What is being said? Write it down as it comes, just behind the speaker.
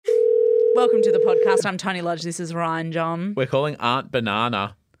Welcome to the podcast. I'm Tony Lodge. This is Ryan John. We're calling Aunt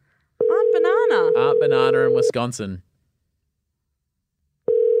Banana. Aunt Banana. Aunt Banana in Wisconsin.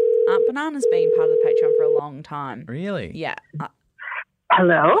 Aunt Banana's been part of the Patreon for a long time. Really? Yeah.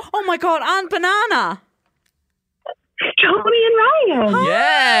 Hello? Oh, my God. Aunt Banana. Tony and Ryan.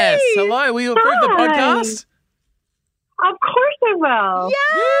 Yes. Hello. Will you approve the Hi. podcast? Of course I will.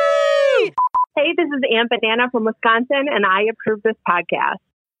 Yay! Hey, this is Aunt Banana from Wisconsin, and I approve this podcast.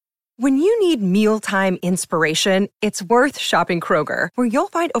 When you need mealtime inspiration, it's worth shopping Kroger, where you'll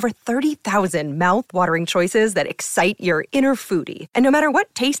find over 30,000 mouth-watering choices that excite your inner foodie. And no matter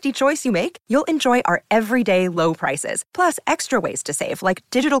what tasty choice you make, you'll enjoy our everyday low prices, plus extra ways to save, like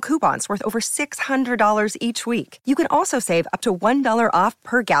digital coupons worth over $600 each week. You can also save up to $1 off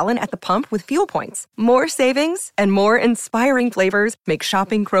per gallon at the pump with fuel points. More savings and more inspiring flavors make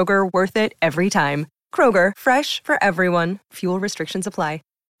shopping Kroger worth it every time. Kroger, fresh for everyone. Fuel restrictions apply.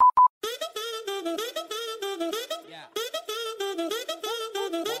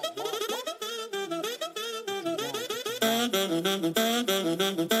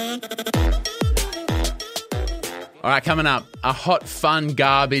 All right, coming up, a hot, fun,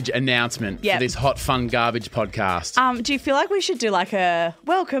 garbage announcement Yep. for this hot, fun, garbage podcast. Do you feel like we should do like a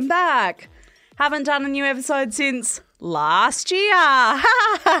welcome back? Haven't done a new episode since last year.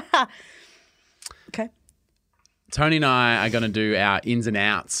 Okay. Tony and I are going to do our ins and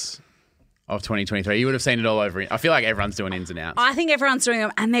outs of 2023. You would have seen it all over. I feel like everyone's doing ins and outs. I think everyone's doing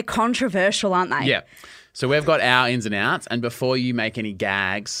them and they're controversial, aren't they? Yeah. So we've got our ins and outs, and before you make any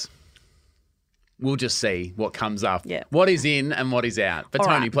gags, we'll just see what comes up. Yeah. What is in and what is out. But All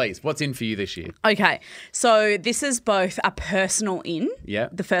Tony, right. please, what's in for you this year? Okay, so this is both a personal in, Yeah.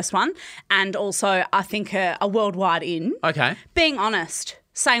 the first one, and also I think a worldwide in. Okay. Being honest,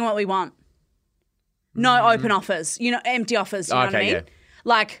 saying what we want. No open offers, empty offers, you know what I Okay, mean? yeah.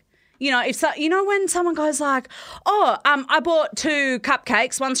 Like, when someone goes like, I bought 2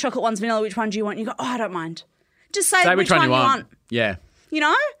 cupcakes, one's chocolate, one's vanilla, which one do you want? You go, which one? Just say which one you want. Yeah. You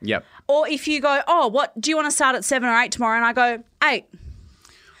know? Yep. Or if you go, what do you want to start at 7 or 8 tomorrow? And I go, 8.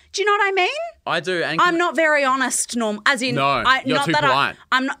 Do you know what I mean? I do. And I'm not very honest, as in, No, you're not too that polite.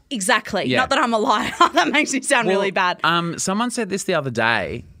 I'm not exactly. Yeah. Not that I'm a liar. That makes me sound really bad. Someone said this the other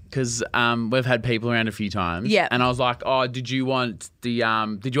day because we've had people around a few times. Yeah. And I was like, did you want me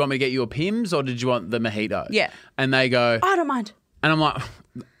to get you a Pimm's or did you want the mojito? Yeah. And they go, I don't mind. and I'm like,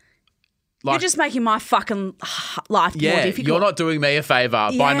 You're just making my fucking life more yeah, difficult. you're not doing me a favour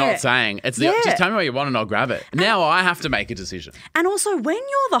by Yeah. not saying. Yeah. Just tell me what you want and I'll grab it. Now I have to make a decision. And also, when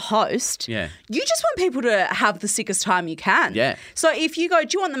you're the host, Yeah. you just want people to have the sickest time you can. Yeah. So if you go, do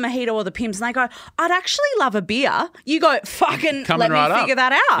you want the mojito or the Pimm's? And they go, I'd actually love a beer. You go, fucking Coming let me right up. figure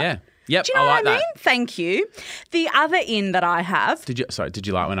that out. Yeah. Yep, Do you know I like what I that. mean? Thank you. The other in that I have, Did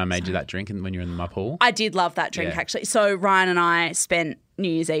you like when I made you that drink and when you were in my pool? I did love that drink, Yeah. actually. So Ryan and I spent New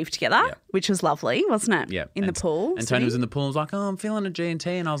Year's Eve together, Yeah. which was lovely, wasn't it? Yeah. In the pool. And Tony was in the pool and was like, I'm feeling a G&T.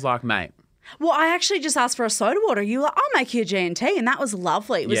 And I was like, mate. Well, I actually just asked for a soda water. You were like, I'll make you a G&T. And that was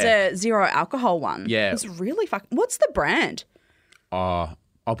lovely. It was Yeah. a 0 alcohol one. Yeah. It was really what's the brand? I'll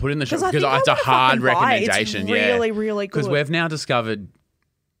put it in the show 'Cause I because think I it's a wanna hard fucking buy it. It's recommendation. really, really Because good. we've now discovered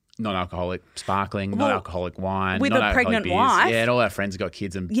non-alcoholic sparkling, non-alcoholic wine, with a non-alcoholic pregnant beers. wife. Yeah, and all our friends have got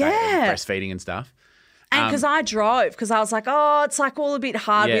kids and Yeah. breastfeeding and stuff. And because I drove, because I was like, it's like all a bit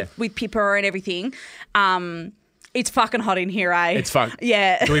hard Yeah. with Pippa and everything. It's fucking hot in here, eh? It's fun.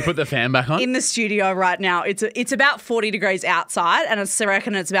 Yeah. Do we put the fan back on? In the studio right now, it's about 40 degrees outside, and I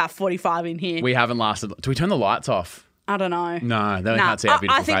reckon it's about 45 in here. We haven't lasted. Do we turn the lights off? I don't know. No, they Nah, can't see our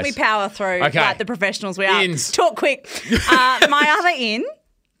beautiful I think face. we power through Okay. like the professionals we are. Ins. Talk quick. My other in,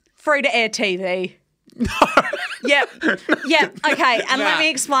 free to air TV. Yep. Okay, and let me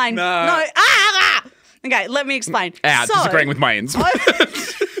explain. No. Okay, let me explain. Out, So, disagreeing with my ins.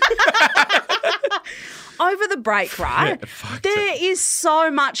 over the break, right? Yeah, fuck there is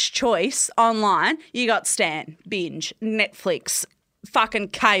so much choice online. You got Stan, Binge, Netflix, fucking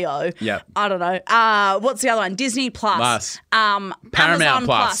KO. Yep. I don't know. What's the other one? Disney Plus. Paramount Amazon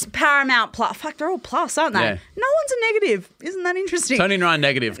Plus. Paramount Plus. Fuck, they're all plus, aren't they? Yeah. No one's a negative. Isn't that interesting? Tony and Ryan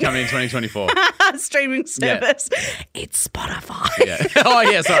negative coming in 2024. Streaming service. It's Spotify. Yeah. Oh,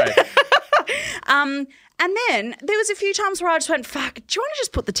 yeah, sorry. And then there was a few times where I just went, fuck, do you want to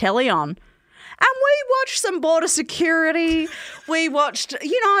just put the telly on? And we watched some border security. We watched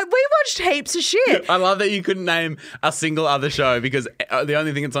heaps of shit. I love that you couldn't name a single other show because the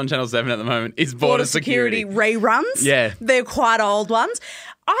only thing that's on Channel 7 at the moment is Border Security. reruns. Yeah. They're quite old ones.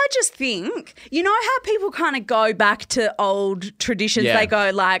 I just think, you know how people kind of go back to old traditions? Yeah. They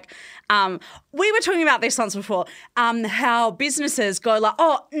go like, we were talking about this once before, how businesses go like,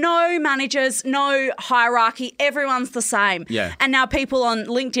 oh, no managers, no hierarchy, everyone's the same. Yeah. And now people on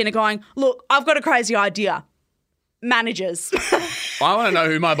LinkedIn are going, look, I've got a crazy idea. Managers. I want to know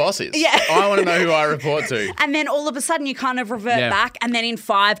who my boss is. Yeah. I want to know who I report to. And then all of a sudden you kind of revert Yeah. back, and then in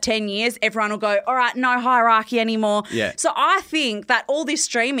 5-10 years, everyone will go, all right, no hierarchy anymore. Yeah. So I think that all this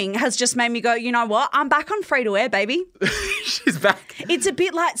streaming has just made me go, you know what? I'm back on free to air, baby. She's back. It's a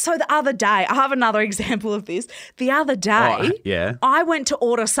bit like, so the other day, I have another example of this. The other day, Oh, yeah. I went to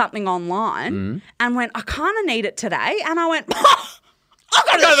order something online and went, I kind of need it today. And I went, I've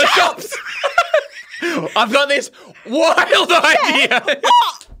got to Go to the the shops. shops. I've got this wild idea. Oh, I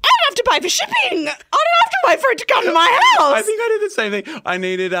don't have to pay for shipping. I don't have to wait for it to come to my house. I think I did the same thing. I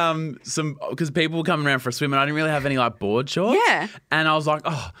needed some because people were coming around for a swim and I didn't really have any like board shorts. Yeah. And I was like,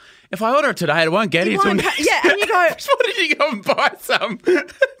 oh, if I order it today, it won't get here till won't next. pay- yeah, and you go- So why did you go and buy some? I'll go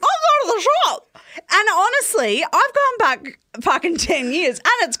to the shop. And honestly, I've gone back fucking 10 years and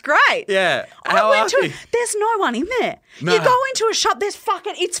it's great. Yeah. I How went lucky. to there's no one in there. No. You go into a shop, it's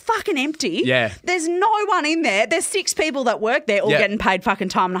fucking empty. Yeah. There's no one in there. There's 6 people that work there, all Yeah. getting paid fucking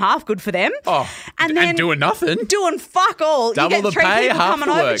time and a half. Good for them. Oh, and then doing nothing. Doing fuck all. Double you the get 3 pay, people half coming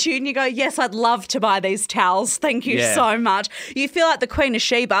the over work. to you and you go, yes, I'd love to buy these towels. Thank you Yeah. so much. You feel like the Queen of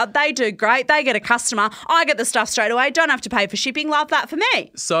Sheba. They do great. They get a customer. I get the stuff straight away. Don't have to pay for shipping. Love that for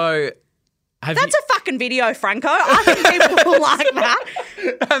me. So have That's a fucking video, Franco. I think people will like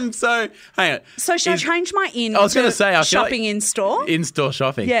that. so hang on. So should I change my in I was to gonna say, I feel shopping like- in store? In-store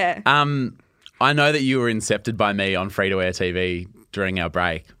shopping. Yeah. I know that you were incepted by me on free-to-air TV during our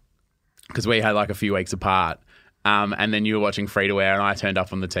break because we had like a few weeks apart. And then you were watching free-to-air and I turned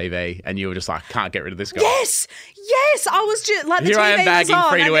up on the TV and you were just like, can't get rid of this guy. Yes. I was just like, the Here TV I am was bagging on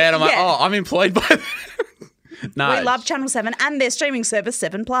free-to-air and I'm like, yeah. oh, I'm employed by them. No. We love Channel 7 and their streaming service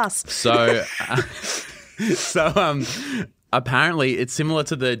 7+. So apparently it's similar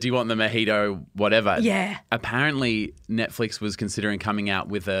to the do you want the mojito whatever. Yeah. Apparently Netflix was considering coming out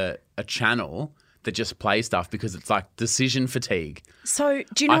with a channel that just plays stuff because it's like decision fatigue. So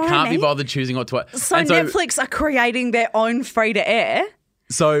do you know I what can't I mean? be bothered choosing what to watch. So And Netflix are creating their own free-to-air.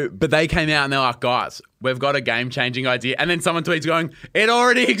 but they came out and they're like, guys, we've got a game-changing idea. And then someone tweets going, it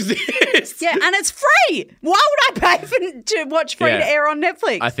already exists. Yeah, and it's free. Why would I pay to watch free-to-air on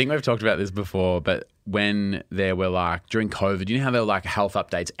Netflix? I think we've talked about this before, but when there were like, during COVID, you know how there were like health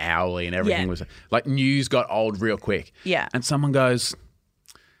updates hourly and everything Yeah. was like news got old real quick. Yeah. And someone goes,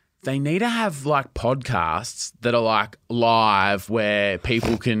 they need to have like podcasts that are like live where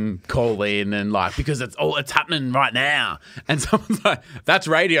people can call in and like, because it's happening right now. And someone's like, that's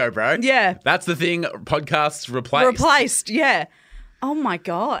radio, bro. Yeah. That's the thing podcasts replaced. Replaced, yeah. Oh my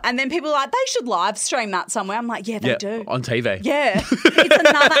God. And then people are like, they should live stream that somewhere. I'm like, yeah, they do. On TV. Yeah. It's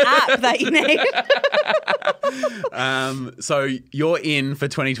another app that you need. So your in for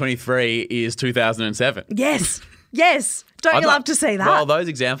 2023 is 2007. Yes. Don't you love to see that? Well, those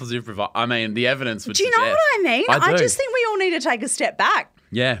examples you provide, I mean, the evidence would do you know suggest. what I mean? I do. just think we all need to take a step back.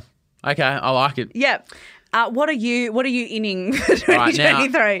 Yeah. Okay, I like it. Yeah. What are you inning for All right, now,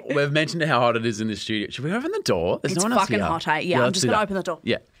 2023? we've mentioned how hot it is in this studio. Should we open the door? There's It's no one else fucking here. hot, eh? Yeah, I'm let's just do going to that. open the door.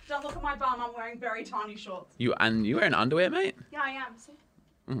 Yeah. Don't look at my bum. I'm wearing very tiny shorts. You wearing underwear, mate? Yeah, I am. See?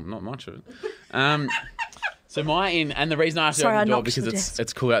 Not much of it. So my in, and the reason I asked you to Sorry, open the I door knocked because the desk.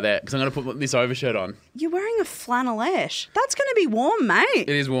 it's cool out there. Because I'm going to put this overshirt on. You're wearing a flannelesh. That's going to be warm, mate. It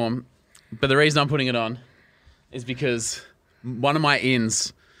is warm, but the reason I'm putting it on is because one of my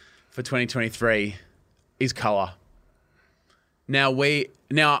ins for 2023 is colour. Now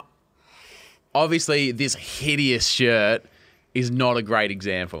obviously this hideous shirt is not a great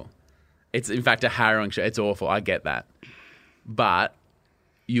example. It's in fact a harrowing shirt. It's awful. I get that. But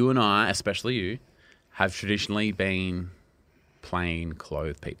you and I, especially you, have traditionally been plain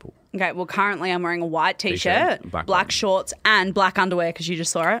clothed people. Okay, well, currently I'm wearing a white T-shirt, T-shirt, black black bottom. shorts, and black underwear because you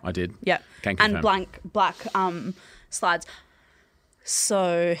just saw it. I did. Yep. Can And confirm. black slides.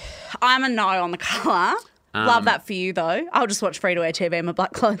 So I'm a no on the colour. Love that for you, though. I'll just watch free-to-air TV in my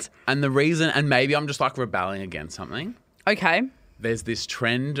black clothes. And the reason, and maybe I'm just like rebelling against something. Okay. There's this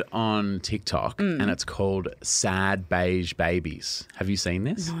trend on TikTok and it's called sad beige babies. Have you seen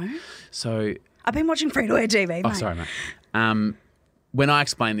this? No. So, I've been watching free-to-air TV, mate. oh, sorry, mate. When I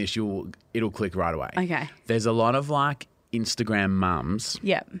explain this, it'll click right away. Okay. There's a lot of like Instagram mums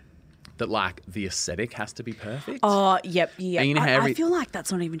Yep. that like the aesthetic has to be perfect. Oh, yep. And you know how I every- feel like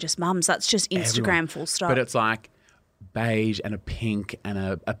that's not even just mums. That's just Instagram Everyone. full stop. But it's like beige and a pink and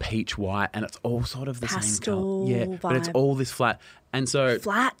a peach white, and it's all sort of the same Pastel color. Yeah, but it's vibe. all this flat. And so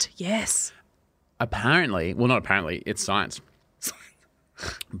Flat, yes. apparently, well, not apparently, it's science.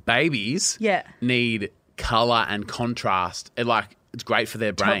 Babies Yeah. need color and contrast. It's great for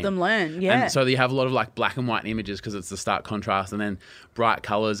their brain. Help them learn, yeah. And so you have a lot of like black and white images because it's the stark contrast, and then bright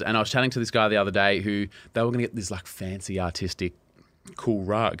colors. And I was chatting to this guy the other day who they were going to get this like fancy artistic cool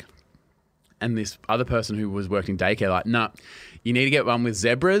rug. And this other person who was working daycare like, no, you need to get one with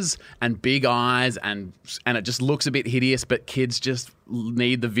zebras and big eyes and it just looks a bit hideous, but kids just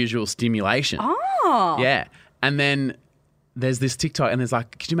need the visual stimulation. Oh. Yeah. And then there's this TikTok and there's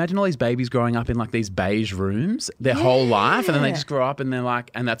like, could you imagine all these babies growing up in like these beige rooms their whole life, and then they just grow up and they're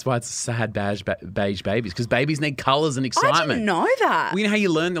like, and that's why it's sad beige babies, because babies need colours and excitement. I didn't know that. Well, you know how you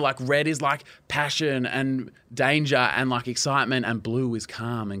learn that like red is like passion and danger and like excitement, and blue is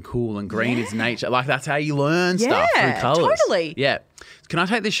calm and cool, and green is nature. Like that's how you learn stuff through colours. Totally. Yeah. Can I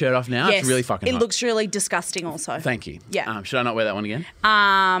take this shirt off now? Yes. It's really fucking It hot. looks really disgusting also. Thank you. Yeah. Should I not wear that one again?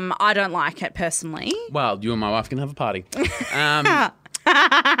 I don't like it personally. Well, you and my wife can have a party.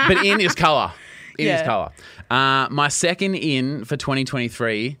 But in is colour. In is Yeah. colour. My second in for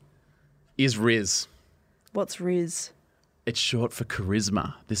 2023 is Riz. What's Riz? It's short for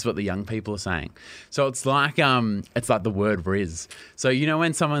charisma. This is what the young people are saying. So it's like the word Riz. So you know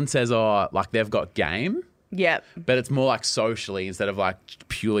when someone says, oh, like they've got game, Yep. but it's more like socially instead of like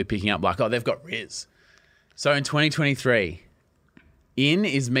purely picking up like, oh, they've got Riz. So in 2023, in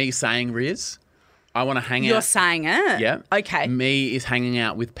is me saying Riz. I want to hang out. You're saying it? Yeah. Okay. Me is hanging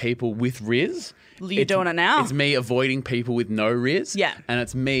out with people with Riz. You're doing it now. It's me avoiding people with no Riz. Yeah. And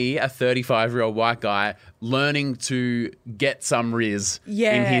it's me, a 35-year-old white guy, learning to get some Riz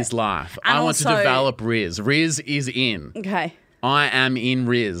Yeah. in his life. And I want to also- develop Riz. Riz is in. Okay. I am in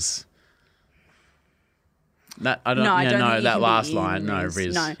Riz. That I don't. No, I yeah, don't no, think you that can be last in line. No, Riz.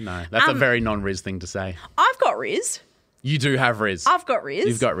 Riz. No. That's a very non-Riz thing to say. I've got Riz. You do have Riz. I've got Riz.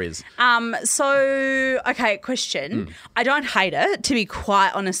 You've got Riz. Okay, question. I don't hate it. To be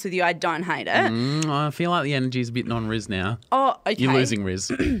quite honest with you, I don't hate it. I feel like the energy's a bit non-Riz now. Oh, okay. You're losing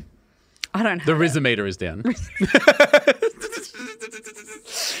Riz. I don't hate The it. Rizometer is down.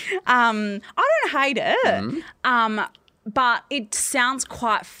 I don't hate it. But it sounds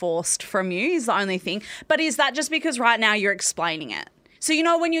quite forced from you is the only thing. But is that just because right now you're explaining it? So you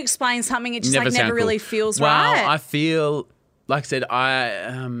know when you explain something, it just sound never cool. really feels well, right. I feel, like I said,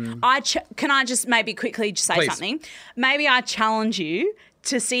 Can I just maybe quickly just say Please. something? Maybe I challenge you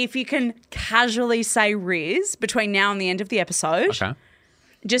to see if you can casually say Riz between now and the end of the episode. okay.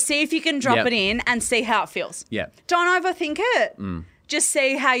 Just see if you can drop Yep. it in and see how it feels. Yeah. Don't overthink it. Just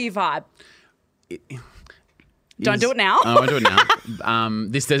see how you vibe. Don't do it now. I won't do it now. I'm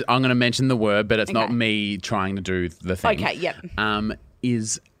going to mention the word, but it's not Okay. me trying to do the thing. Okay, yep.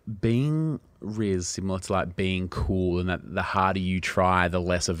 Is being Riz similar to like being cool, and that the harder you try, the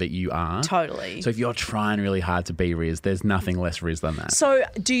less of it you are? Totally. So if you're trying really hard to be Riz, there's nothing less Riz than that. So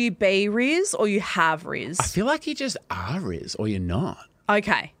do you be Riz or you have Riz? I feel like you just are Riz or you're not.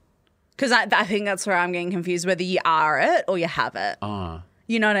 Okay. Because I think that's where I'm getting confused, whether you are it or you have it. Oh.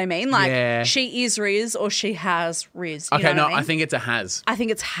 You know what I mean? Like Yeah. she is Riz or she has Riz. You Okay, know no, what I mean? I think it's a has. I think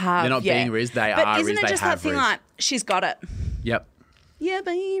it's have. They're not yeah. being Riz, they but are isn't Riz, it they just have that thing Riz. like she's got it? Yep. Yeah,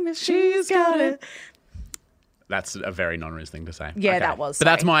 baby, she's got it. That's a very non-Riz thing to say. Yeah, that was, But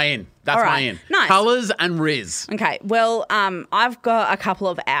that's sorry. my in. That's All my right. in. Nice. Colours and Riz. Okay, well, I've got a couple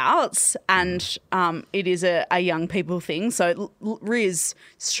of outs, and it is a young people thing. So Riz,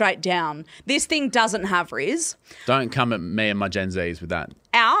 straight down. This thing doesn't have Riz. Don't come at me and my Gen Zs with that.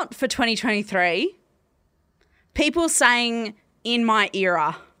 Out for 2023. People saying in my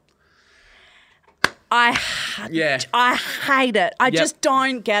era. Yeah. I hate it. I Yep. just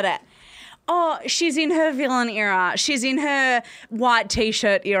don't get it. Oh, she's in her villain era. She's in her white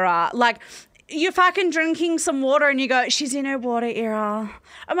t-shirt era. Like, you're fucking drinking some water and you go, she's in her water era.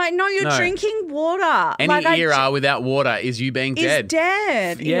 I'm like, no, you're No. drinking water. Any like, era without water is you being is dead.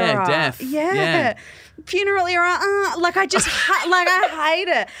 dead. Yeah, era. death. Yeah. Yeah. Funeral era. Like, I just, like, I hate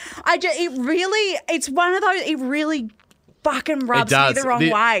it. It's one of those, it really fucking rubs me the wrong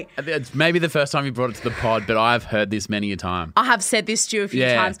way. It's maybe the first time you brought it to the pod, but I've heard this many a time. I have said this to you a few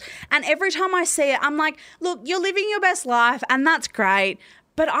Yeah. times. And every time I see it, I'm like, look, you're living your best life and that's great.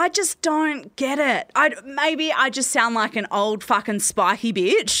 But I just don't get it. Maybe I just sound like an old fucking spiky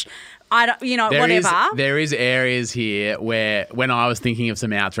bitch. I don't, whatever. There is areas here where when I was thinking of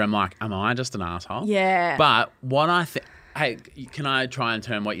some outs, where I'm like, am I just an asshole? Yeah. But what I think, hey, can I try and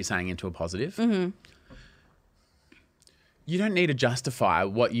turn what you're saying into a positive? Mm-hmm. You don't need to justify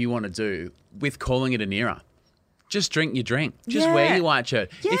what you want to do with calling it an era. just drink your drink. Just Yeah. wear your white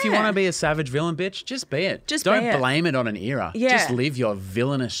shirt. If you Yeah. want to be a savage villain bitch, just be it. Just Don't be it. blame it on an era. Yeah. Just live your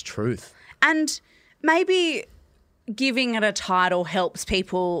villainous truth. And maybe giving it a title helps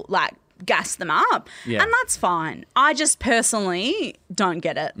people like gas them up. Yeah. And that's fine. I just personally don't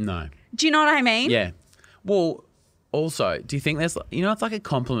get it. No. Do you know what I mean? Yeah. Well, also, do you think there's, it's like a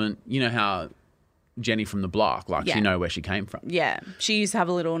compliment, how Jenny from the block, like Yeah. she know where she came from. Yeah. She used to have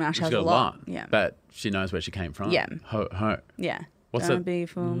a little, now she She's has got a a lot. lot. Yeah. But she knows where she came from. Yeah. Ho. Yeah. What's Don't it? be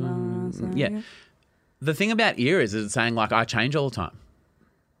fooled. Yeah. The thing about eras is it's saying like I change all the time.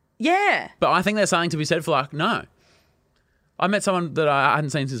 Yeah. But I think there's something to be said for like, no. I met someone that I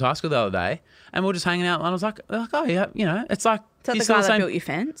hadn't seen since high school the other day and we were just hanging out and I was like oh yeah, it's like Is that you're the still guy that same. built your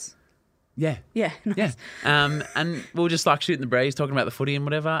fence? Yeah. Yeah. Nice. Yeah. And we were just like shooting the breeze, talking about the footy and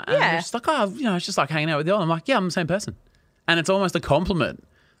whatever. And Yeah. we're just like, it's just like hanging out with you. And I'm like, yeah, I'm the same person. And it's almost a compliment.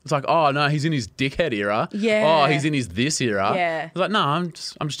 It's like, oh no, he's in his dickhead era. Yeah. Oh, he's in his this era. Yeah. It's like, no, I'm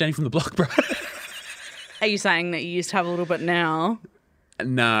just Jenny from the block, bro. Are you saying that you used to have a little bit now?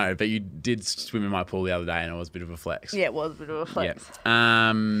 No, but you did swim in my pool the other day and it was a bit of a flex. Yeah, it was a bit of a Yeah. flex.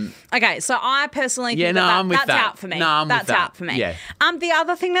 Okay, Okay, so I personally think Yeah, no, I'm with that's that. out for me. No, I'm with that's that. out for me. Yeah. The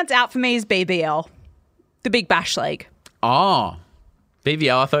other thing that's out for me is BBL, the Big Bash League. Oh,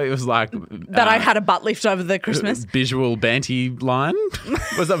 BBL, I thought it was like That I had a butt lift over the Christmas. visual banty line.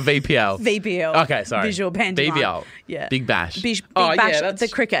 Was that VPL? VBL. Okay, sorry. Visual pantomime. BBL. Yeah. Big Bash. Big Oh, Bash, yeah, that's- the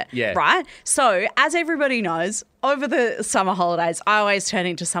cricket. yeah. Right? So, as everybody knows, over the summer holidays, I always turn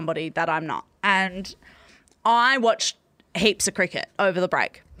into somebody that I'm not. And I watched heaps of cricket over the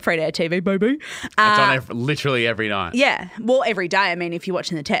break. Free to air TV, baby. It's on literally every night. Yeah. Well, every day, I mean, if you're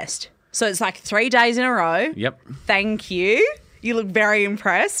watching the test. So, it's like 3 days in a row. Yep. Thank you. You look very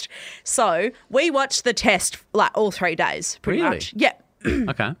impressed. So, we watched the test like all 3 days, pretty Really? much. Yeah.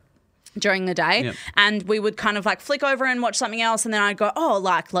 Okay. During the day. Yep. And we would kind of like flick over and watch something else. And then I'd go, oh,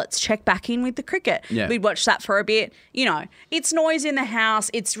 like, let's check back in with the cricket. Yeah. We'd watch that for a bit. It's noise in the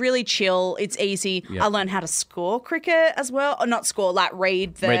house. It's really chill. It's easy. Yep. I learned how to score cricket as well. Or not score, like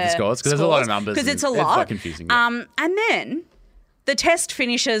read the scores, because there's a lot of numbers because it's a and lot. it's quite confusing, yeah. And then the test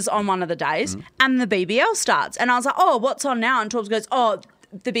finishes on one of the days Mm-hmm. and the BBL starts. And I was like, oh, what's on now? And Torbs goes, oh,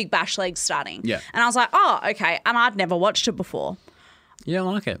 the Big Bash League's starting. Yeah. And I was like, oh, okay. And I'd never watched it before. You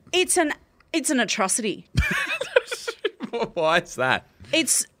don't like it? It's an atrocity. Why is that?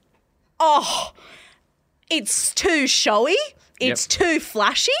 It's too showy. It's too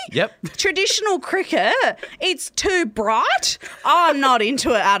flashy. Yep. Traditional cricket, it's too bright. I'm not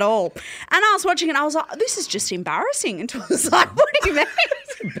into it at all. And I was watching it and I was like, this is just embarrassing. And it was like, what do you mean?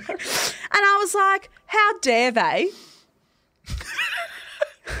 And I was like, how dare they?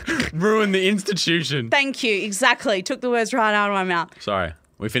 Ruin the institution. Thank you. Exactly. Took the words right out of my mouth. Sorry.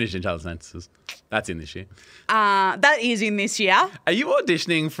 We finished Intel Sentences. That's in this year. That is in this year. Are you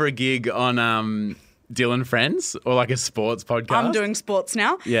auditioning for a gig on Dylan Friends or like a sports podcast? I'm doing sports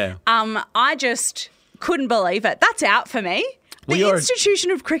now. Yeah. I just couldn't believe it. That's out for me. Well, The you're- institution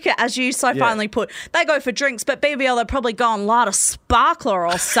of cricket, as you so finely put, they go for drinks, but BBL, they'd probably go and light a sparkler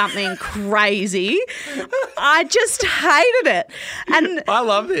or something crazy. I just hated it. And I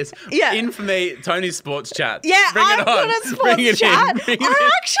love this. Yeah. In for me, Tony's sports chat. yeah, Bring I'm it on. good at Bring sports it chat. in. Bring it I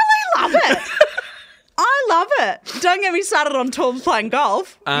in. actually love it. I love it. Don't get me started on Torbs playing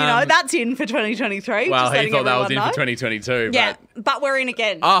golf. That's in for 2023. Well, just he letting thought that was everyone in for know. 2022. Yeah, but we're in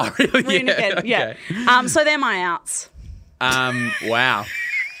again. Oh, really? We're in again. Yeah. Okay. So they're my outs. Wow.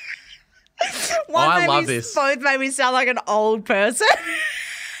 One I made love me- this. Both made me sound like an old person.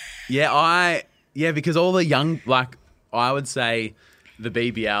 Yeah, because all the young, like, I would say the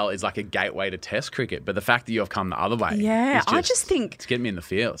BBL is like a gateway to Test cricket, but the fact that you have come the other way, Yeah, is I just think it's getting me in the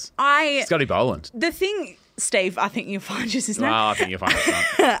feels. I Scotty Boland. the thing, Steve, I think you'll find just his name. Well, I think you'll find it.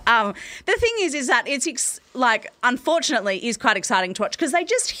 Right. The thing is that it's unfortunately is quite exciting to watch because they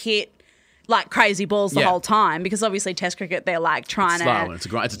just hit like crazy balls the Yeah. whole time because obviously Test cricket they're like trying Slow to and it's a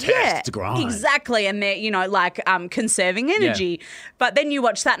grind. It's a test. It's a grind. Exactly, and they're conserving energy. But then you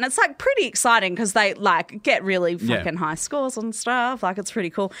watch that and it's like pretty exciting because they like get really fucking high scores and stuff. Like it's pretty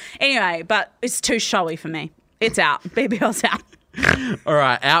cool. Anyway, but it's too showy for me. It's out. BBL's out. All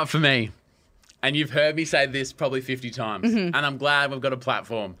right, out for me. And you've heard me say this probably 50 times, and I'm glad we've got a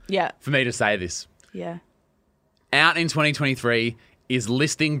platform Yeah. for me to say this. Yeah. Out in 2023 is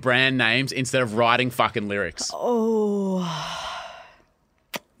listing brand names instead of writing fucking lyrics. Oh.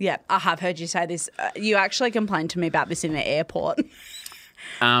 Yeah, I have heard you say this. You actually complained to me about this in the airport.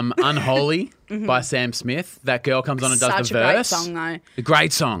 Unholy by Sam Smith. That girl comes on and does Such the a great verse. song, though. A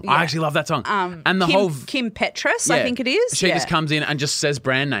great song. I actually love that song. And the Kim, whole Kim Petras, I think it is. She Yeah. just comes in and just says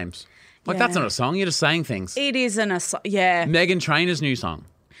brand names. Like, that's not a song. You're just saying things. It isn't a song. Yeah. Meghan Trainor's new song.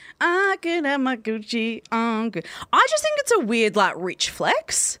 I could have my Gucci on. I just think it's a weird, like, rich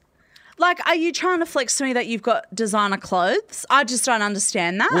flex. Like, are you trying to flex to me that you've got designer clothes? I just don't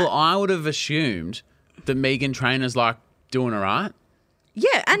understand that. Well, I would have assumed that Meghan Trainor's, like, doing all right.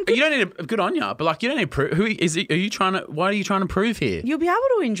 Yeah, and You don't need good on you, but like you don't need proof. Who is it? Are you trying to? What are you trying to prove here? you'll be able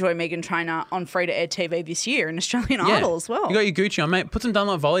to enjoy Meghan Trainor on free-to-air TV this year and Australian Idol as well. You got your Gucci on, mate. Put some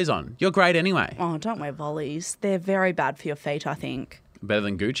Dunlop volleys on. You're great anyway. Oh, don't wear volleys. They're very bad for your feet, I think. Better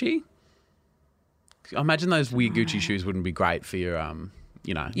than Gucci. I imagine those weird Gucci shoes wouldn't be great for your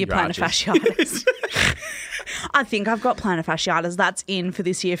Your plantar fasciitis. I think I've got plantar fasciitis. That's in for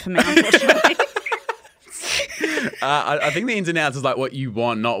this year for me, unfortunately. I think the ins and outs is like what you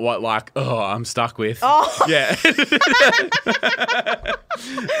want, not what like I'm stuck with. Oh yeah.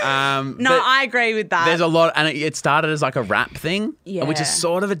 I agree with that. There's a lot, and it started as like a rap thing, Yeah. which is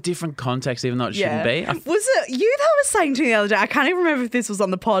sort of a different context, even though it shouldn't be. Was it you that was saying to me the other day? I can't even remember if this was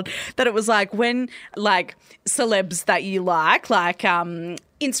on the pod. That it was like when like celebs that you like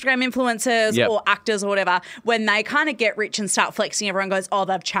Instagram influencers Yep. or actors or whatever, when they kind of get rich and start flexing, everyone goes, "Oh,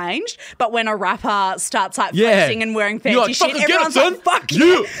 they've changed." But when a rapper starts like flexing and wearing fancy You're like, shit, "Fucking get it, everyone's son. like, "Fuck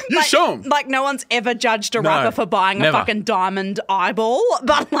You like, show 'em." Like no one's ever judged a No, rapper for buying never. a fucking diamond eyeball,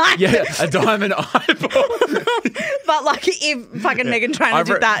 but like, Yeah, a diamond eyeball. but like if fucking Meghan Trainor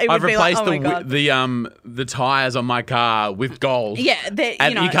did that, it would I've be like, replaced "Oh my god." the tires on my car with gold. Yeah, they're,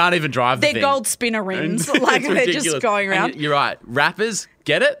 and you can't even drive the they're thing. gold spinner rims. It's Like they're ridiculous. just going And around. you're right. Rappers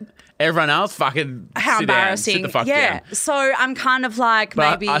get it. Everyone else, fucking How sit down. embarrassing. Sit the fuck yeah. down. So I'm kind of like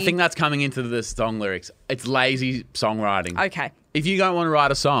But maybe. I think that's coming into the song lyrics. It's lazy songwriting. Okay. If you don't want to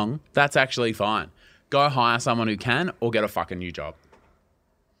write a song, that's actually fine. Go hire someone who can, or get a fucking new job.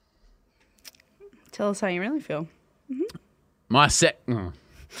 Tell us how you really feel. My second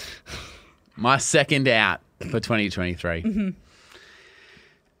out for 2023. Mm-hmm.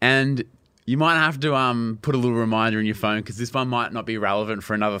 And you might have to put a little reminder in your phone because this one might not be relevant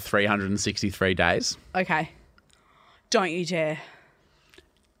for another 363 days. Okay. Don't you dare.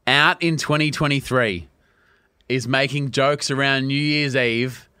 Out in 2023 is making jokes around New Year's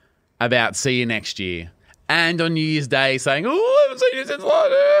Eve about see you next year. And on New Year's Day saying, "Oh, I haven't seen you since last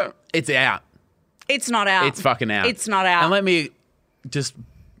year." It's out. It's not out. It's fucking out. It's not out. And let me just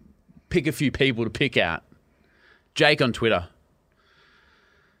pick a few people to pick out. Jake on Twitter.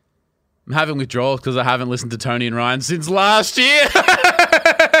 I'm having withdrawals because I haven't listened to Tony and Ryan since last year.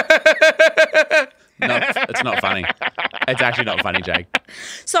 No, it's not funny. It's actually not funny, Jake.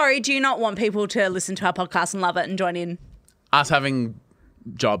 Sorry, do you not want people to listen to our podcast and love it and join in? Us having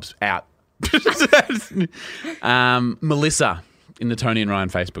jobs out. Melissa in the Tony and Ryan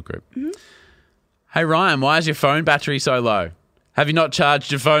Facebook group. Mm-hmm. Hey, Ryan, why is your phone battery so low? Have you not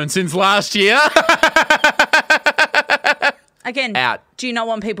charged your phone since last year? Again, Out. do you not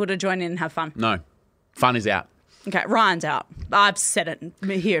want people to join in and have fun? No. Fun is out. Okay, Ryan's out. I've said it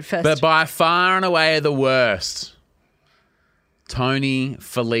here first. But by far and away the worst, Tony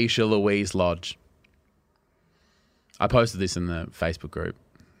Felicia Louise Lodge. I posted this in the Facebook group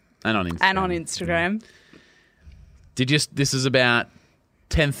and on Instagram. This is about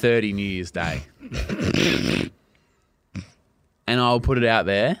 10:30 New Year's Day. And I'll put it out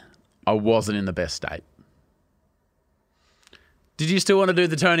there, I wasn't in the best state. Did you still want to do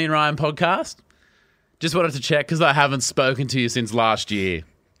the Tony and Ryan podcast? Just wanted to check because I haven't spoken to you since last year.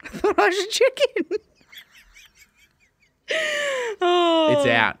 I thought I should check in. Oh, It's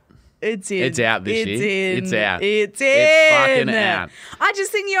out. It's in. It's out this It's year. In. It's out. It's in. It's fucking out. I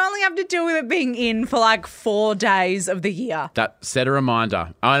just think you only have to deal with it being in for like 4 days of the year. That set a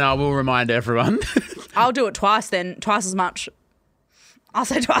reminder. And I will remind everyone. I'll do it twice then, twice as much. I'll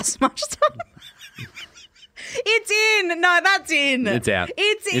say twice as much. It's in. No, that's in. It's out.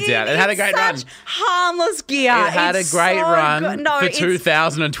 It's in. It's out. It had a great run. Such harmless gear. It had It's a great so run good. No, for it's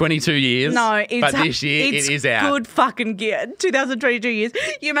 2022 years. No, it's but this year it's it is out. Good fucking gear. 2022 years.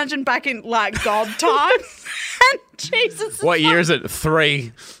 You imagine back in like God times. And Jesus. What year is it?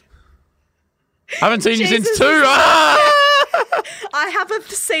 3. I haven't seen you since Jesus 2. is- Ah! I haven't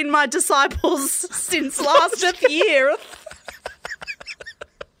seen my disciples since last year.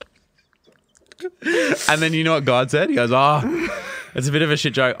 And then you know what God said? He goes, it's a bit of a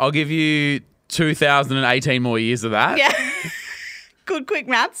shit joke. I'll give you 2018 more years of that. Yeah. Good quick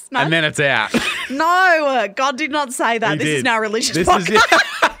maths. No. And then it's out. No, God did not say that. He This is did. now religious This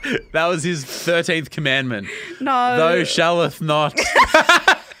podcast. is That was his 13th commandment. No. Thou shalleth not,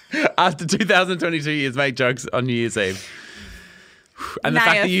 after 2022 years, make jokes on New Year's Eve. And the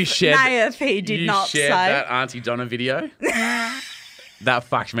fact that you shared Naif, he did you not shared say. that Auntie Donna video. That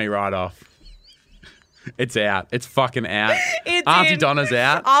fucked me right off. It's out. It's fucking out. It's Auntie in. Donna's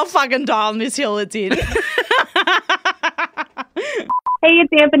out. I'll fucking die on this hill. It's in. Hey,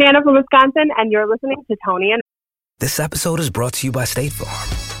 it's Aunt Banana from Wisconsin, and you're listening to Tony and This episode is brought to you by State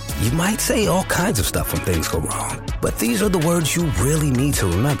Farm. You might say all kinds of stuff when things go wrong, but these are the words you really need to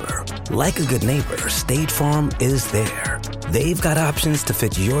remember. Like a good neighbor, State Farm is there. They've got options to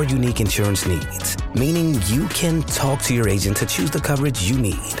fit your unique insurance needs, meaning you can talk to your agent to choose the coverage you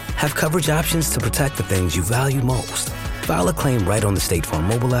need. Have coverage options to protect the things you value most. File a claim right on the State Farm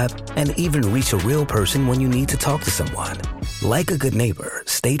mobile app and even reach a real person when you need to talk to someone. Like a good neighbor,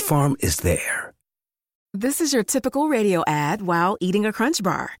 State Farm is there. This is your typical radio ad while eating a Crunch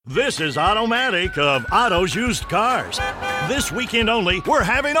Bar. This is Automatic of Otto's Used Cars. This weekend only, we're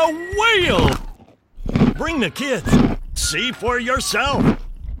having a whale. Bring the kids. See for yourself.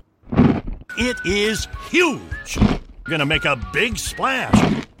 It is huge. Gonna make a big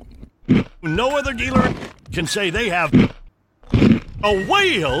splash. No other dealer can say they have a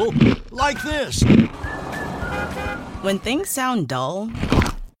whale like this. When things sound dull,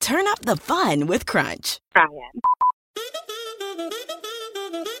 turn up the fun with Crunch. Brian.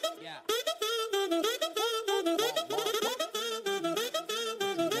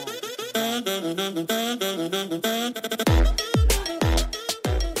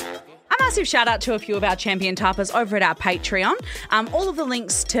 A massive shout out to a few of our champion tappers over at our Patreon. All of the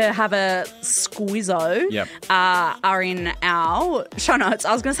links to have a squizzo Yep. are in our show notes.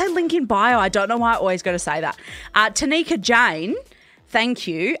 I was going to say link in bio. I don't know why I always got to say that. Tanika Jane, thank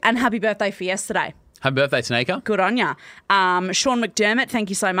you, and happy birthday for yesterday. Happy birthday, Tanika. Good on ya. Sean McDermott, thank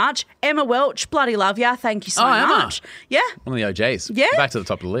you so much. Emma Welch, bloody love ya. Thank you so Emma. much. Yeah. One of the OGs. Yeah. Back to the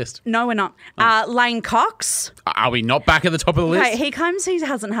top of the list. No, we're not. Lane Cox. Are we not back at the top of the list? Okay, he claims he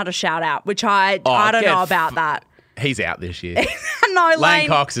hasn't had a shout out, which I don't know about that. He's out this year. No, Lane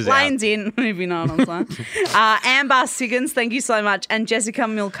Cox is out. Lane's in, if you know what I'm saying. Amber Siggins, thank you so much. And Jessica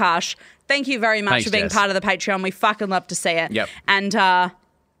Milkash, thank you very much Thanks, for being Jess. part of the Patreon. We fucking love to see it. Yep. And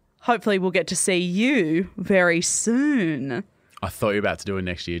hopefully we'll get to see you very soon. I thought you were about to do a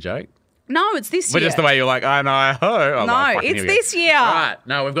next year joke. No, it's this But year. just the way you're like, I know. Oh, No, well, fucking it's here we go. this year. All right.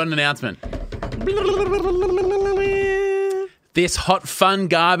 No, we've got an announcement. This hot, fun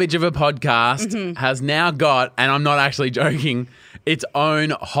garbage of a podcast has now got, and I'm not actually joking, its own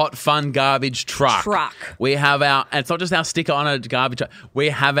hot, fun garbage truck. We have and it's not just our sticker on a garbage truck. We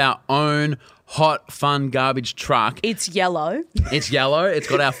have our own hot, fun garbage truck. It's yellow. It's yellow. It's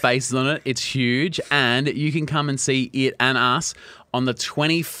got our faces on it. It's huge. And you can come and see it and us on the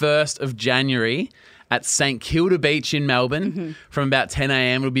 21st of January at St Kilda Beach in Melbourne from about 10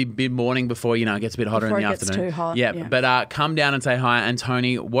 a.m. It'll be mid-morning before, it gets a bit hotter Before in the it gets afternoon. too hot, Yeah, yeah. but come down and say hi. And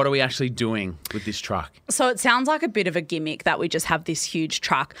Tony, what are we actually doing with this truck? So it sounds like a bit of a gimmick that we just have this huge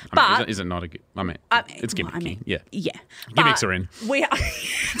truck. I mean, But is it not a good... it's gimmicky. Yeah. Yeah. Gimmicks But are in. We are,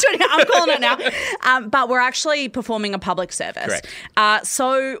 I'm calling it now. But we're actually performing a public service. Correct.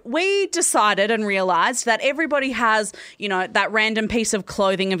 So we decided and realised that everybody has, that random piece of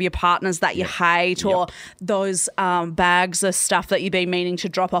clothing of your partners that you hate or those bags of stuff that you've been meaning to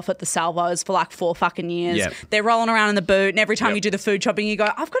drop off at the salvos for like 4 fucking years. Yep. They're rolling around in the boot and every time Yep. you do the food shopping you go,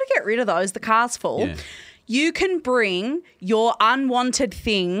 I've got to get rid of those. The car's full. Yeah. You can bring your unwanted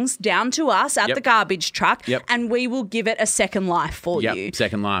things down to us at Yep. the garbage truck Yep. and we will give it a second life for you. Yep,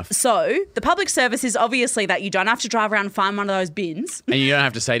 second life. So the public service is obviously that you don't have to drive around and find one of those bins. And you don't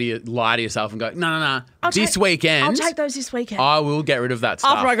have to lie to yourself and go, no. I'll This take- weekend, I'll take those this weekend. I will get rid of that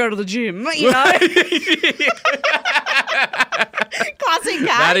stuff. After I go to the gym, Classic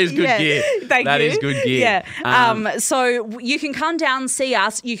cat. That is good gear. Thank That you. is good gear. Yeah. So you can come down, see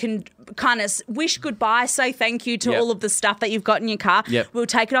us. You can kind of wish goodbye, say thank you to Yep. all of the stuff that you've got in your car. Yep. We'll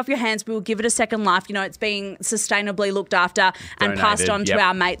take it off your hands. We will give it a second life. It's being sustainably looked after and passed Donated. on to Yep.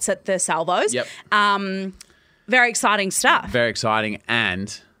 our mates at the salvos. Yep. Very exciting stuff. Very exciting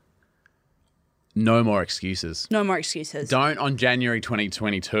and no more excuses. No more excuses. Don't on January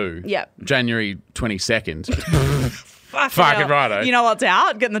 2022. Yep. January 22nd. Fuck Fucking hell. righto. You know what's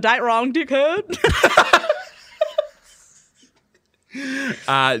out? Getting the date wrong, dickhead.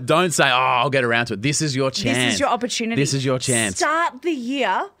 Don't say, I'll get around to it. This is your chance. This is your opportunity. This is your chance. Start the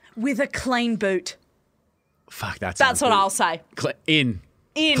year with a clean boot. Fuck, that's That's what I'll say. In.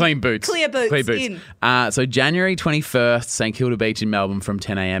 In. Clean boots. Clear boots. Clean boots. In. So January 21st, St Kilda Beach in Melbourne from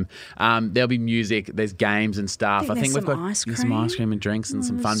 10 a.m. There'll be music, there's games and stuff. I think we've there's got some ice there's some cream. ice cream and drinks and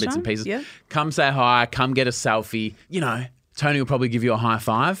some fun bits and pieces. Yeah. Come say hi, come get a selfie. Tony will probably give you a high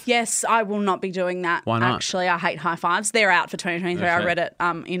five. Yes, I will not be doing that. Why not? Actually, I hate high fives. They're out for 2023. I read it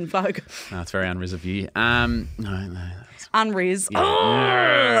in Vogue. No, it's very unriz of you. No. Unriz. Yeah.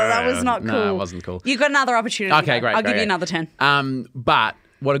 Oh, that was not cool. No, it wasn't cool. You got another opportunity. Okay, great. I'll give you great. another 10. But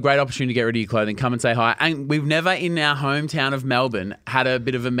what a great opportunity to get rid of your clothing. Come and say hi. And we've never in our hometown of Melbourne had a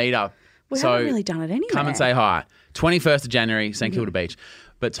bit of a meetup. We haven't really done it anywhere. Come and say hi. 21st of January, St Kilda Beach.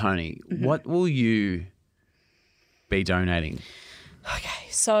 But Tony, what will you be donating? Okay,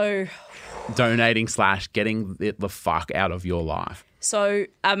 so Donating / getting it the fuck out of your life. So,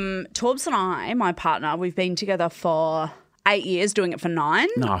 Torbs and I, my partner, we've been together for 8 years, doing it for 9.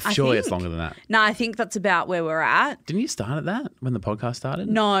 No, I surely it's think. longer than that. No, I think that's about where we're at. Didn't you start at that when the podcast started?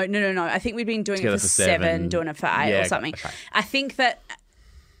 No. I think we've been doing Together it for for 7, doing it for 8 Yeah, or something. okay. I think that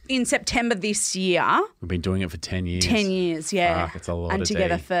in September this year, We've been doing it for 10 years. 10 years, yeah. Fuck, it's a lot and of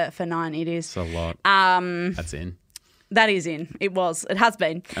together D. for 9 it is. It's a lot. That's in. That is in. It was. It has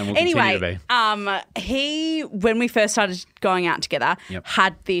been. And will anyway, continue to he, when we first started going out together, Yep.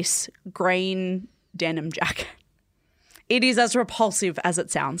 had this green denim jacket. It is as repulsive as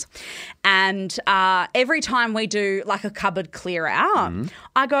it sounds. And every time we do like a cupboard clear out,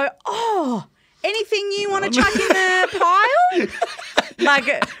 I go, oh, anything you want to chuck in the pile?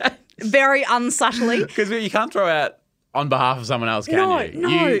 Like very unsubtly. Because you can't throw out on behalf of someone else, can No, you?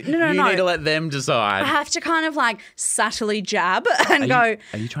 no, You no. need to let them decide. I have to kind of like subtly jab and go,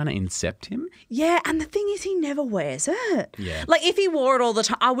 Are you trying to incept him? yeah, and the thing is he never wears it. Yeah. Like if he wore it all the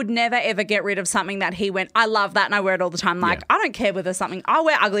time, I would never ever get rid of something that he went, I love that and I wear it all the time. Like Yeah. I don't care whether something, I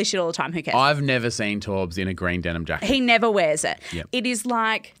wear ugly shit all the time, who cares? I've never seen Torbs in a green denim jacket. He never wears it. Yep. It is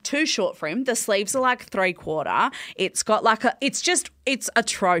like too short for him. The sleeves are like 3/4. It's got like it's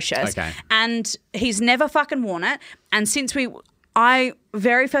atrocious. Okay. And he's never fucking worn it. And since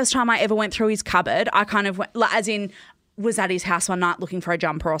very first time I ever went through his cupboard, I kind of went, like, as in, was at his house one night looking for a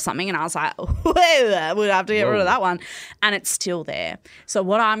jumper or something, and I was like, whoa, we'll have to get rid of that one. And it's still there. So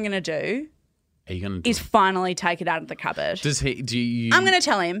what I'm going to do Are you going to is finally take it out of the cupboard. Do you? I'm going to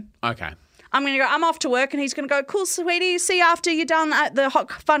tell him. Okay. I'm going to go, I'm off to work, and he's going to go, cool, sweetie, see you after you're done at the Hot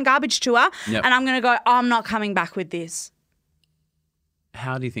Fun Garbage Tour. Yep. And I'm going to go, I'm not coming back with this.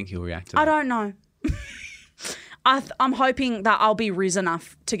 How do you think he'll react to that? I don't know. I'm hoping that I'll be riz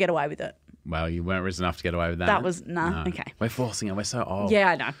enough to get away with it. Well, you weren't risen enough to get away with that. That was, no. Okay. We're forcing it. We're so old. Yeah,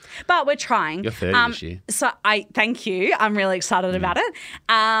 I know. But we're trying. You're 30 this year. So thank you. I'm really excited about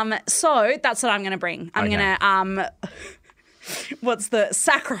it. So that's what I'm going to bring. I'm Okay. going to, what's the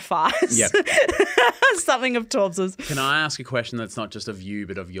sacrifice? Yep. Something of Torbs's. Can I ask a question that's not just of you,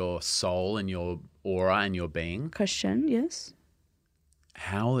 but of your soul and your aura and your being? Question, yes.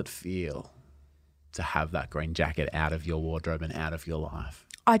 How will it feel to have that green jacket out of your wardrobe and out of your life?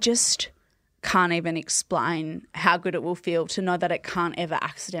 I just can't even explain how good it will feel to know that it can't ever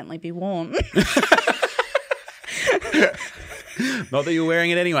accidentally be worn. Not that you're wearing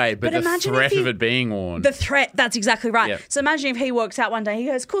it anyway, but the imagine threat if of it being worn. The threat, that's exactly right. Yep. So imagine if he walks out one day, he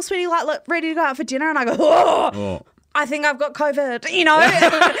goes, cool, sweetie, like, look, ready to go out for dinner? And I go, oh, I think I've got COVID, you know?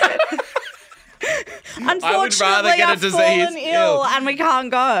 Unfortunately, get a I've disease. fallen ill and we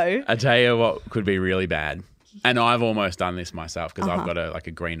can't go. I tell you what could be really bad, and I've almost done this myself because Uh-huh. I've got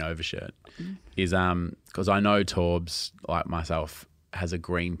a green overshirt. Is because I know Torbs, like myself, has a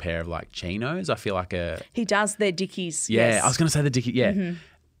green pair of like chinos. I feel like He does their Dickies. yeah. Yes. I was going to say the Dickie. Yeah. Mm-hmm.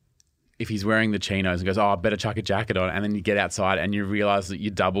 If he's wearing the chinos and goes, oh, I better chuck a jacket on, and then you get outside and you realise that you're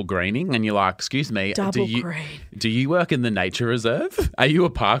double greening, and you're like, excuse me, Double do green. you work in the nature reserve? Are you a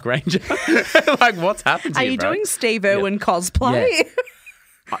park ranger? Like, what's happened to Are you, you bro? doing Steve Irwin cosplay?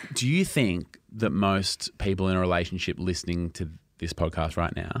 Yeah. Do you think that most people in a relationship listening to this podcast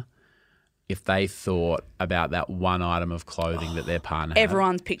right now, if they thought about that one item of clothing that their partner had,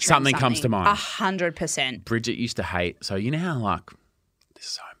 Everyone's picturing something comes to mind? 100%. Bridget used to hate, so you know how like, this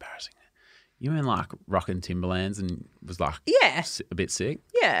is so embarrassing. You were in like rocking Timberlands and was like Yeah. a bit sick.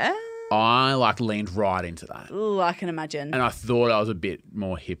 Yeah. I like leaned right into that. Ooh, I can imagine. And I thought I was a bit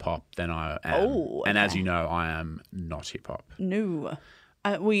more hip hop than I am. Oh, And as okay. you know, I am not hip hop. No.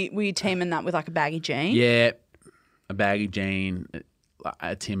 We teaming that with like a baggy jean. Yeah, a baggy jean,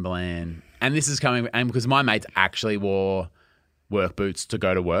 a Timberland. And this is coming, and because my mates actually wore work boots to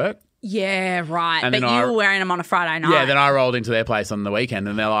go to work. Yeah, right. And but then you I- were wearing them on a Friday night. Yeah, then I rolled into their place on the weekend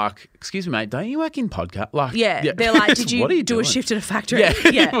and they're like, excuse me, mate, don't you work in podcast? Like, Yeah, they're like, did you, What are you do doing? a shift at a factory? Yeah.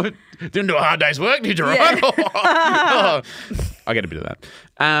 Yeah. Didn't do a hard day's work, did you, right? Oh. I get a bit of that.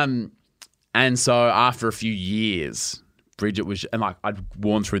 And so after a few years, Bridget was, and like I'd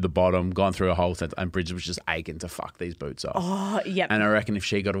worn through the bottom, gone through a whole set, and Bridget was just aching to fuck these boots off. Oh, yep. And I reckon if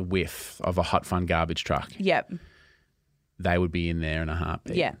she got a whiff of a Hot Fun Garbage truck, Yep. they would be in there in a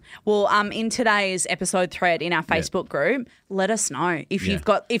heartbeat. Yeah. Well, in today's episode thread in our Facebook group, let us know if you've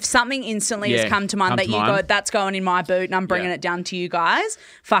got if something instantly has come to mind that you go, that's going in my boot and I'm bringing it down to you guys.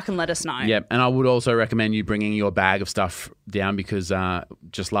 Fucking let us know. Yeah, and I would also recommend you bringing your bag of stuff down because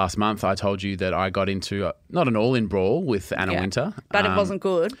just last month I told you that I got into not an all-in brawl with Anna Winter, but it wasn't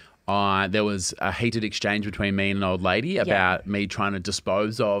good. There was a heated exchange between me and an old lady about me trying to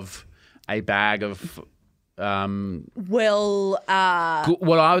dispose of a bag of. What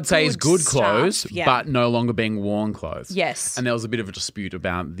I would say is good stuff, clothes, but no longer being worn clothes. Yes. And there was a bit of a dispute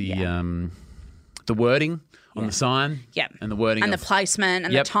about the wording on the sign. Yep. And the wording and the placement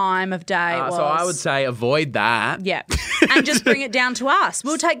and the time of day. So I would say avoid that. Yeah. And just bring it down to us.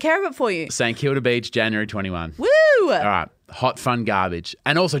 We'll take care of it for you. St Kilda Beach, January 21. Woo! All right. Hot, fun garbage.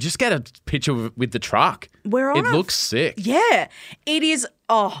 And also just get a picture with the truck. It looks sick. Yeah. It is.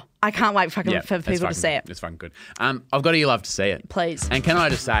 Oh, I can't wait for people to see it. It's fucking good. I've got to love to see it. Please. And can I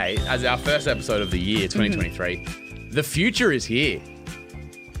just say, as our first episode of the year, 2023, the future is here.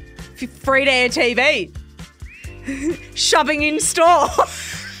 Free to air TV. Shopping in store.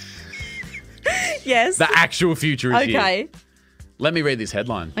 Yes. The actual future is here. Okay. Let me read this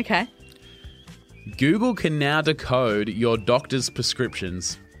headline. Okay. Google can now decode your doctor's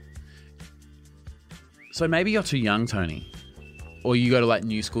prescriptions. So maybe you're too young, Tony. Or you go to like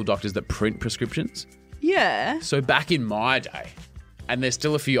new school doctors that print prescriptions. Yeah. So back in my day, and there's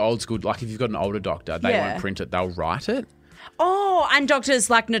still a few old school, like if you've got an older doctor, they won't print it, they'll write it. Oh, and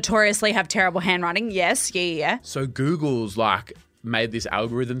doctors like notoriously have terrible handwriting. Yes, yeah. So Google's like made this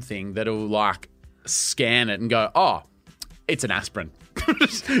algorithm thing that'll like scan it and go, oh, it's an aspirin.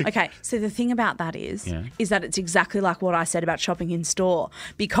 Okay, so the thing about that is that it's exactly like what I said about shopping in store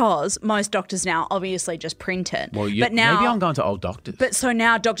because most doctors now obviously just print it. Well, but now, maybe I'm going to old doctors. But so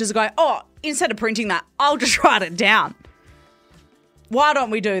now doctors are going, oh, instead of printing that, I'll just write it down. Why don't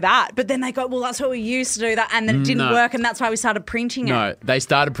we do that? But then they go, well, that's what we used to do that, and then it didn't work, and that's why we started printing it. No, they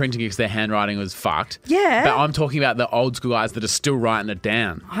started printing it because their handwriting was fucked. Yeah. But I'm talking about the old school guys that are still writing it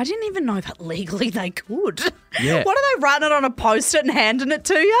down. I didn't even know that legally they could. Yeah. What are they writing it on a post-it and handing it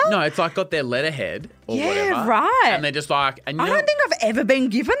to you? No, it's like got their letterhead or whatever. Right. And they're just like... And I don't think I've ever been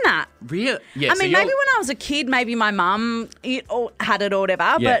given that. Really? Yeah, I mean, maybe when I was a kid, maybe my mum had it or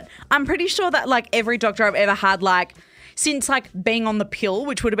whatever, but I'm pretty sure that like every doctor I've ever had, like... Since like being on the pill,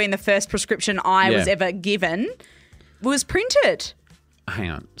 which would have been the first prescription I was ever given, was printed. Hang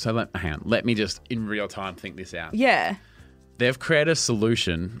on. Let me just in real time think this out. Yeah. They've created a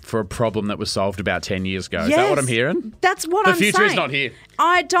solution for a problem that was solved about 10 years ago. Is that what I'm hearing? That's what I'm saying. The future is not here.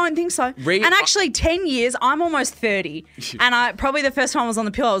 I don't think so. And actually 10 years, I'm almost 30. And probably the first time I was on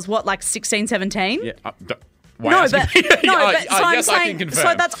the pill, I was what, like 16, 17? Yeah. Yes, I'm saying, I can confirm.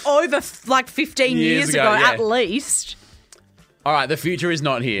 So that's over like 15 years ago at least. All right, the future is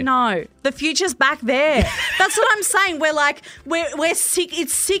not here. No, the future's back there. That's what I'm saying. We're like, we're sick.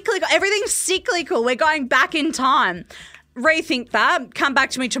 It's cyclical. Everything's cyclical. We're going back in time. Rethink that. Come back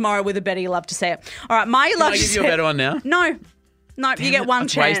to me tomorrow with a better you love to see it. All right, my you love to see it. Can I give you a better one now? No, Damn you get one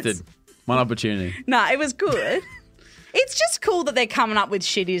chance. Wasted. One opportunity. No, it was good. It's just cool that they're coming up with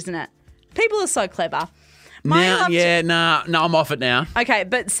shit, isn't it? People are so clever. No, I'm off it now. Okay,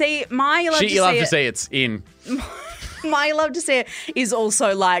 but see, my you love shit to you love see to it. see it's in. My you love to see it is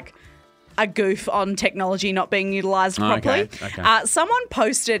also like a goof on technology not being utilised properly. Okay. Someone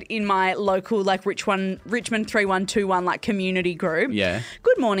posted in my local like Richmond 3121 like community group. Yeah.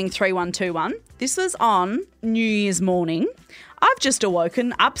 Good morning 3121. This was on New Year's morning. I've just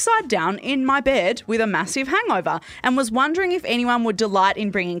awoken upside down in my bed with a massive hangover and was wondering if anyone would delight in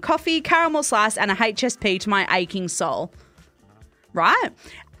bringing coffee, caramel slice and a HSP to my aching soul. Right?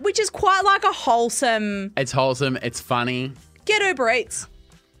 Which is quite like a wholesome... It's wholesome. It's funny. Get Uber Eats.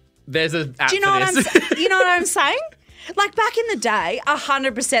 There's an app Do you know for this. You know what I'm saying? Like back in the day,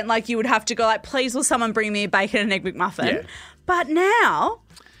 100% like you would have to go like, please will someone bring me a bacon and egg McMuffin? Yeah. But now...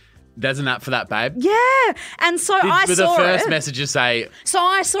 There's an app for that, babe. Yeah. And so I saw it. The first messages say... So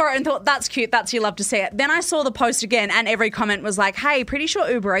I saw it and thought, that's cute. That's you love to see it. Then I saw the post again and every comment was like, hey, pretty sure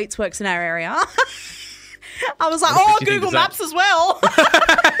Uber Eats works in our area. I was like, Google Maps as well.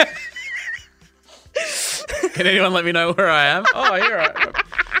 Can anyone let me know where I am? Oh, here I am.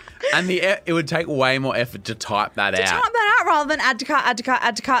 And it would take way more effort to type that out. To type that out rather than add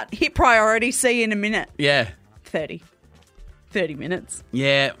to cart, hit priority, see you in a minute. Yeah. 30 minutes.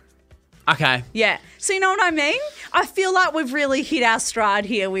 Yeah. Okay. Yeah. So you know what I mean? I feel like we've really hit our stride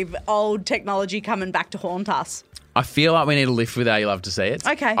here with old technology coming back to haunt us. I feel like we need to lift with how you love to see it.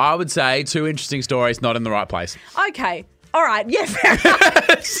 Okay. I would say 2 interesting stories, not in the right place. Okay. All right. Yeah, fair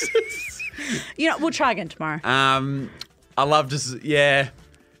enough. You know, we'll try again tomorrow. I love to, yeah.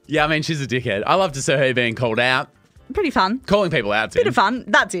 Yeah, I mean, she's a dickhead. I love to see her being called out. Pretty fun. Calling people out, Bit of fun.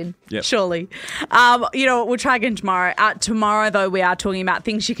 That's in, Yep. surely. We'll try again tomorrow. Tomorrow, though, we are talking about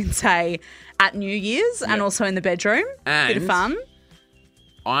things you can say at New Year's and also in the bedroom. Bit of And- fun.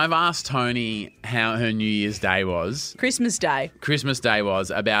 I've asked Tony how her New Year's Day was. Christmas Day. Christmas Day was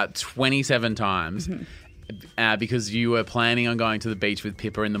about 27 times because you were planning on going to the beach with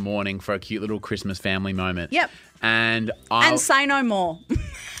Pippa in the morning for a cute little Christmas family moment. Yep. And And say no more.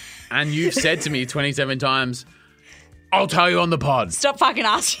 and you've said to me 27 times, I'll tell you on the pod. Stop fucking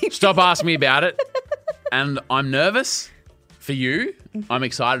asking. Stop asking me about it. And I'm nervous for you. I'm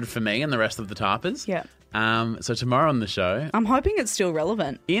excited for me and the rest of the Tarpers. Yeah. So tomorrow on the show, I'm hoping it's still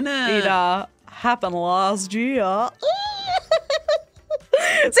relevant. in a It happened last year.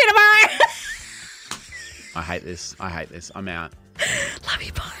 See you tomorrow. I hate this. I'm out. Love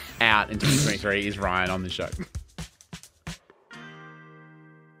you, bye. Out in 2023 is Ryan on the show.